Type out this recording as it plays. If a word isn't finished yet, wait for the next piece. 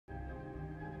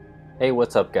Hey,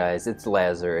 what's up guys? It's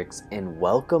Lazorix and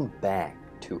welcome back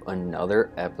to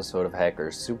another episode of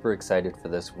Hackers. Super excited for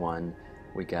this one.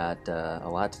 We got a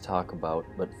lot to talk about,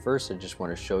 but first I just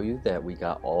want to show you that we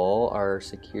got all our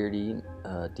security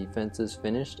defenses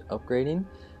finished upgrading.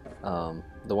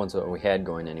 The ones that we had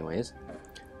going anyways.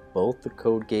 Both the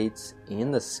code gates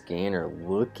and the scanner.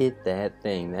 Look at that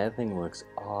thing. That thing looks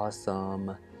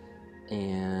awesome.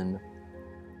 And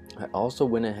I also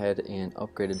went ahead and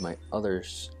upgraded my other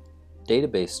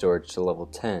database storage to level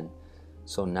 10.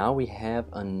 So now we have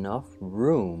enough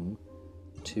room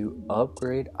to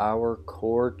upgrade our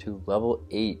core to level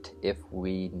 8 if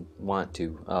we want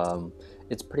to.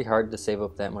 It's pretty hard to save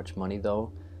up that much money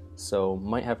though, so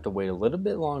might have to wait a little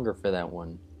bit longer for that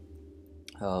one.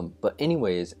 But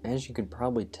anyways, as you can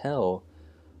probably tell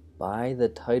by the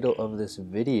title of this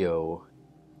video,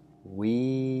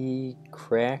 we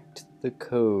cracked the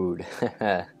code.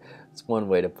 That's one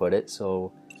way to put it.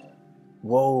 So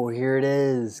whoa, here it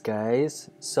is, guys.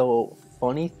 So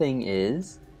funny thing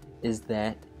is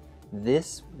that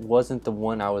this wasn't the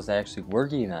one I was actually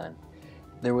working on.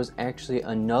 There was actually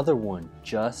another one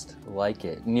just like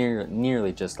it,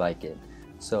 nearly just like it.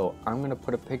 So I'm gonna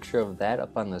put a picture of that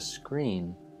up on the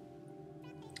screen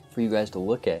for you guys to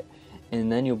look at,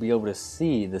 and then you'll be able to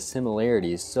see the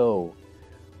similarities. So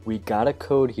we got a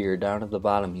code here down at the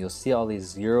bottom. You'll see all these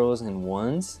zeros and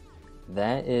ones.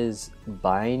 That is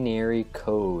binary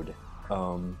code.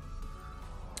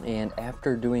 And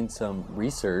after doing some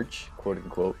research, quote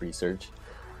unquote research,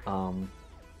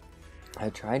 I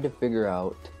tried to figure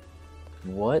out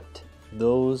what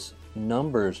those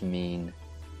numbers mean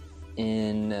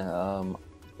in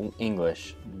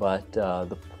English. But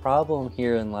the problem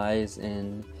here lies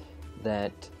in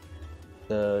that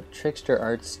the Trickster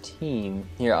Arts team,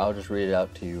 here I'll just read it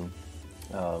out to you.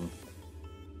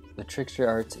 The Trickster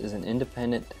Arts is an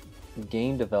independent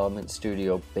game development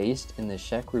studio based in the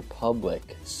Czech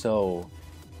Republic. So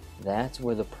that's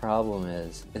where the problem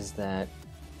is that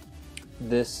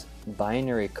this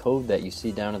binary code that you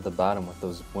see down at the bottom with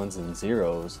those ones and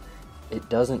zeros, it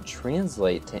doesn't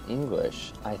translate to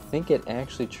English. I think it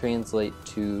actually translates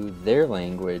to their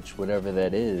language, whatever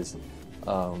that is.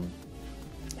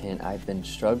 And I've been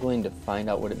struggling to find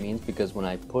out what it means, because when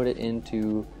I put it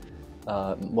into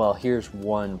well, here's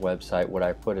one website what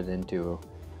I put it into.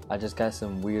 I just got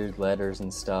some weird letters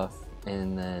and stuff,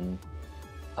 and then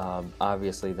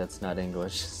obviously that's not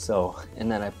English. So, and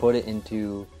then I put it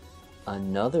into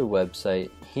another website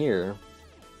here,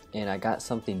 and I got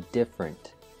something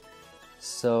different.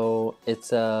 So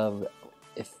it's well,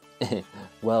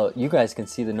 you guys can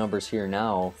see the numbers here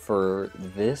now for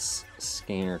this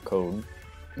scanner code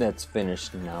that's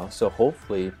finished now. So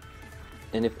hopefully,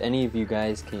 and if any of you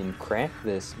guys can crack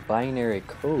this binary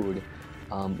code,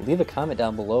 leave a comment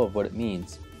down below of what it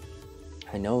means.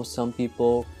 I know some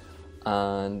people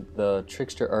on the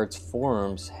Trickster Arts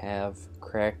forums have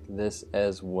cracked this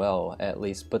as well, at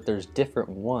least, but there's different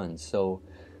ones. So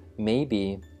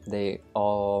maybe they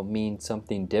all mean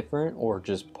something different, or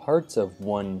just parts of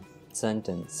one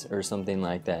sentence or something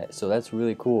like that. So that's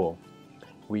really cool.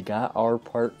 We got our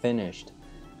part finished.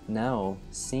 Now,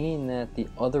 seeing that the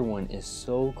other one is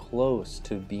so close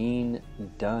to being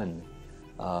done,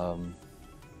 I'm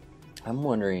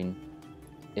wondering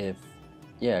if,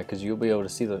 yeah, because you'll be able to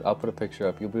see I'll put a picture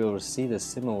up, you'll be able to see the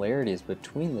similarities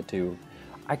between the two.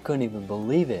 I couldn't even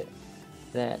believe it,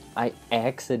 that I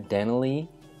accidentally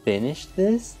finished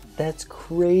this. That's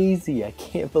crazy. I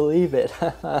can't believe it.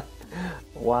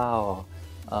 Wow.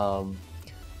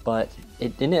 But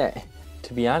it didn't.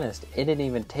 To be honest, it didn't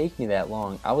even take me that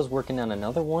long. I was working on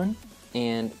another one,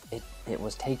 and it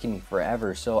was taking me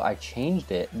forever, so I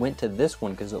changed it, went to this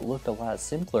one because it looked a lot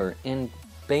simpler, and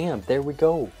bam, there we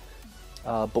go.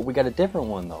 But we got a different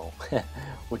one though,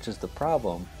 which is the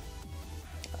problem.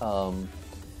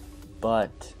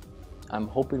 But I'm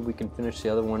hoping we can finish the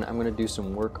other one. I'm gonna do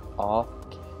some work off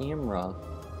camera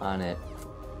on it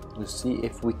to see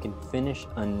if we can finish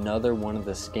another one of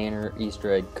the scanner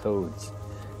Easter egg codes.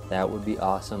 That would be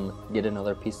awesome. Get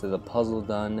another piece of the puzzle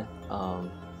done.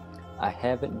 I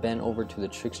haven't been over to the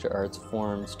Trickster Arts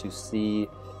forums to see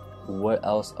what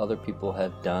else other people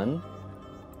have done.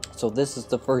 So this is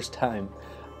the first time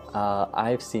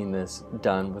I've seen this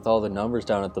done with all the numbers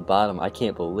down at the bottom. I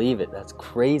can't believe it. That's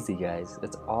crazy, guys.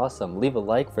 It's awesome. Leave a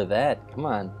like for that. Come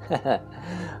on.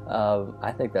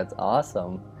 I think that's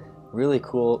awesome. Really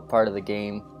cool part of the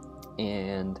game,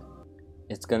 and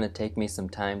it's gonna take me some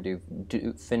time to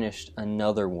finish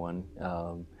another one,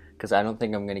 because I don't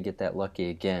think I'm gonna get that lucky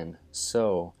again.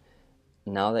 So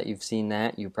now that you've seen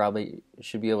that, you probably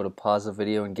should be able to pause the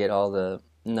video and get all the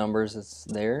numbers that's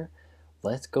there.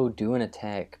 let's go do an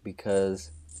attack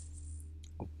because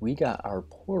we got our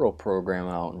portal program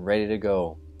out and ready to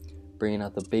go. Bringing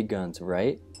out the big guns,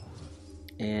 right?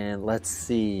 And let's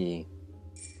see.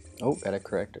 Oh, gotta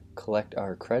collect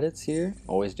our credits here.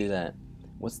 Always do that.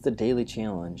 What's the daily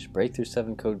challenge? Break through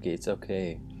 7 code gates.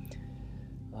 Okay.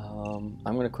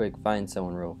 I'm gonna quick find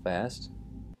someone real fast.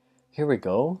 Here we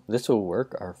go. This will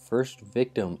work. Our first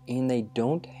victim, and they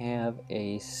don't have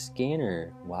a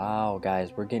scanner. Wow,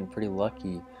 guys, we're getting pretty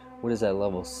lucky. What is that,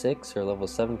 level 6 or level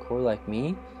 7 core like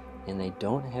me? And they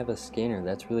don't have a scanner.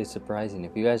 That's really surprising.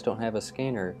 If you guys don't have a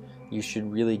scanner, you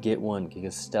should really get one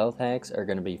because stealth hacks are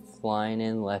going to be flying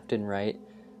in left and right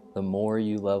the more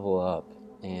you level up.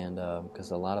 And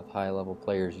because a lot of high level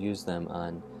players use them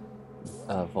on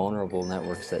vulnerable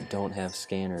networks that don't have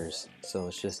scanners, so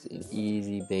it's just an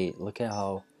easy bait. Look at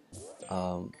how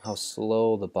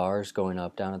slow the bar's going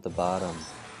up down at the bottom.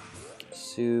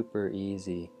 Super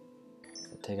easy.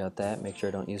 Take out that, make sure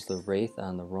I don't use the wraith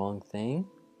on the wrong thing.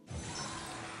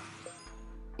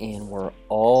 And we're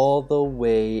all the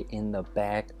way in the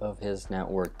back of his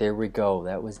network. There we go,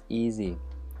 that was easy.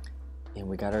 And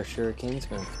we got our shurikens,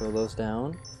 gonna throw those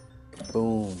down.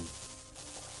 Boom.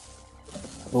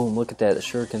 Boom, look at that, the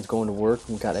shuriken's going to work.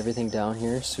 We got everything down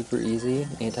here, super easy.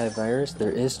 Antivirus,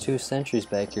 there is 2 sentries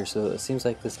back here, so it seems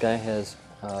like this guy has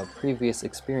previous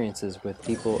experiences with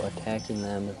people attacking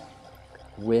them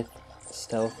with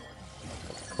stealth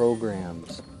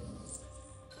programs.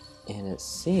 And it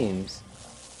seems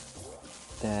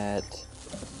that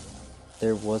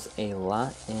there was a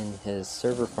lot in his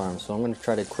server farm, so I'm going to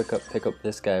try to pick up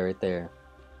this guy right there.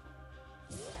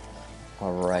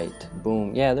 Alright,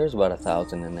 boom. Yeah, there's about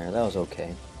 1,000 in there. That was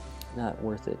okay. Not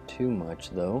worth it too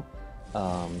much though.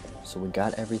 So we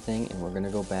got everything and we're gonna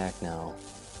go back now.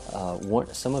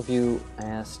 Some of you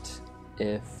asked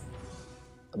if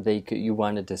you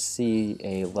wanted to see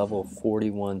a level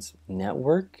 41's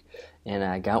network, and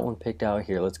I got one picked out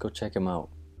here. Let's go check him out.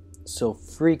 So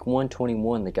Freak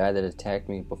 121, the guy that attacked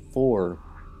me before,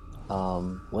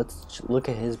 let's look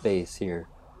at his base here.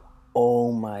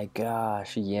 Oh my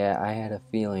gosh, yeah, I had a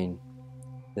feeling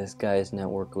this guy's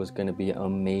network was going to be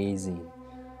amazing.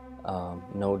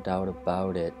 No doubt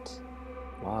about it.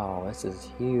 Wow, this is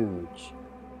huge.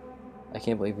 I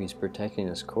can't believe he's protecting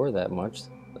his core that much.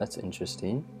 That's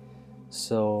interesting.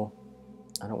 So,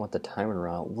 I don't want the timer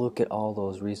around. Look at all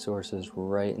those resources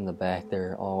right in the back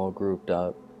there, all grouped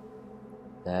up.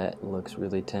 That looks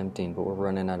really tempting, but we're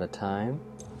running out of time.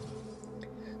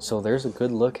 So there's a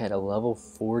good look at a level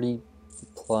 40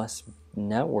 plus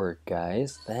network,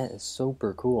 guys. That is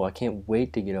super cool. I can't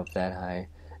wait to get up that high.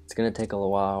 It's going to take a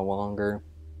while longer,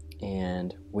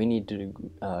 and we need to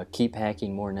keep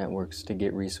hacking more networks to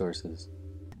get resources.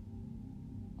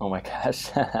 Oh my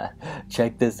gosh.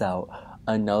 Check this out.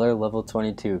 Another level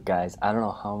 22, guys. I don't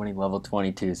know how many level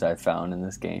 22s I've found in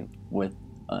this game with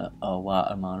a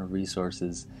lot amount of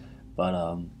resources, but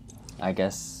I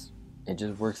guess it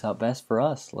just works out best for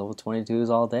us. Level 22s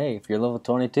all day. If you're level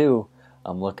 22,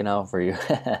 I'm looking out for you.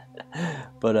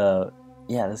 But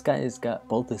yeah, this guy has got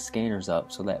both his scanners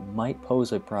up, so that might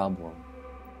pose a problem.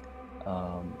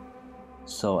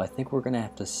 So I think we're gonna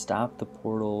have to stop the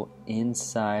portal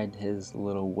inside his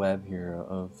little web here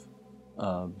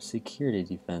of security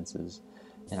defenses.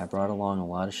 And I brought along a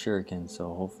lot of shurikens,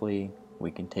 so hopefully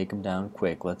we can take him down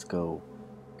quick. Let's go.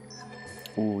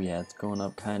 Oh yeah, it's going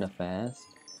up kind of fast.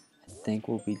 I think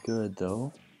we'll be good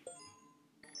though.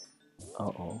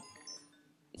 Uh-oh.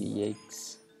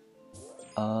 Yikes.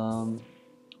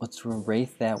 Let's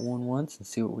wraith that one once and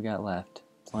see what we got left.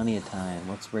 Plenty of time.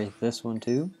 Let's wraith this one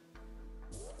too.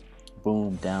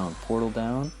 Boom, down. Portal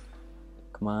down.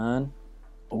 Come on.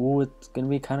 Oh, it's gonna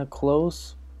be kind of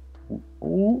close.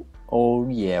 Ooh. Oh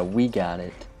yeah, we got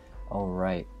it.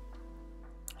 Alright.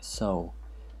 So,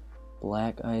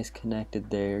 black ice connected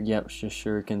there. Yep, just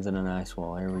shurikens and an ice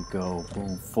wall. Here we go.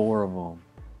 Boom, 4 of them.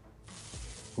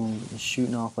 Boom,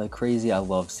 shooting off like crazy. I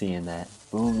love seeing that.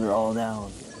 Boom, they're all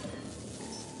down.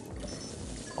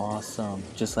 Awesome,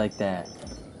 just like that.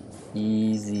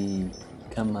 Easy.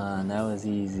 Come on, that was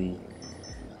easy.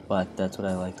 But that's what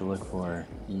I like to look for.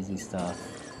 Easy stuff.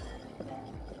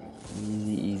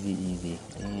 Easy, easy, easy.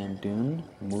 And done.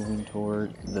 Moving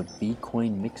toward the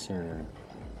Bitcoin mixer.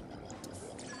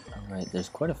 Alright, there's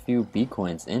quite a few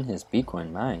Bitcoins in his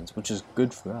Bitcoin mines, which is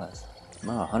good for us.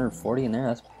 Wow, 140 in there,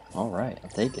 that's alright, I'll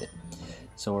take it.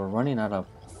 So we're running out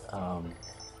of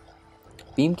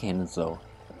beam cannons though,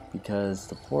 because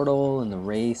the portal and the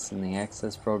race and the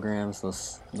access programs,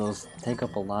 those take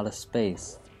up a lot of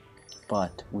space.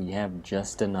 But we have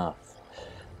just enough.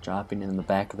 Dropping it in the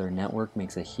back of their network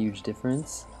makes a huge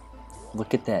difference.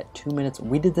 Look at that, 2 minutes.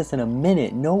 We did this in a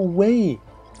minute. No way.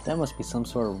 That must be some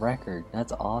sort of record.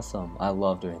 That's awesome. I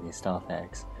love doing these stealth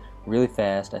hacks. Really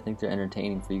fast. I think they're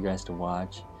entertaining for you guys to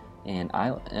watch, and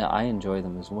I enjoy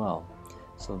them as well.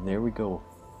 So there we go.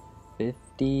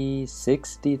 50,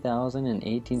 60,000 and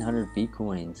 1,800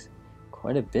 Bitcoins.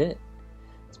 Quite a bit.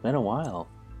 It's been a while.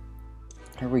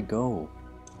 Here we go.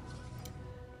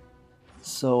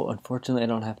 So unfortunately I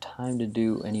don't have time to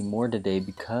do any more today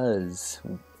because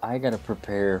I gotta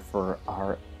prepare for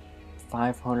our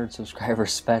 500 subscriber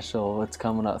special. It's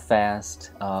coming up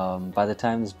fast. By the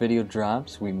time this video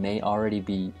drops, we may already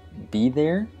be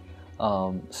there.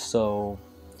 So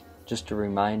just a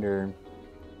reminder,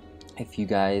 if you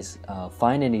guys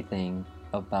find anything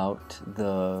about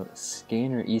the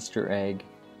scanner Easter egg,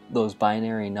 those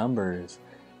binary numbers,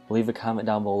 leave a comment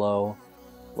down below.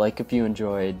 Like if you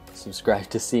enjoyed, subscribe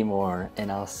to see more,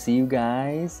 and I'll see you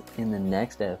guys in the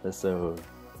next episode.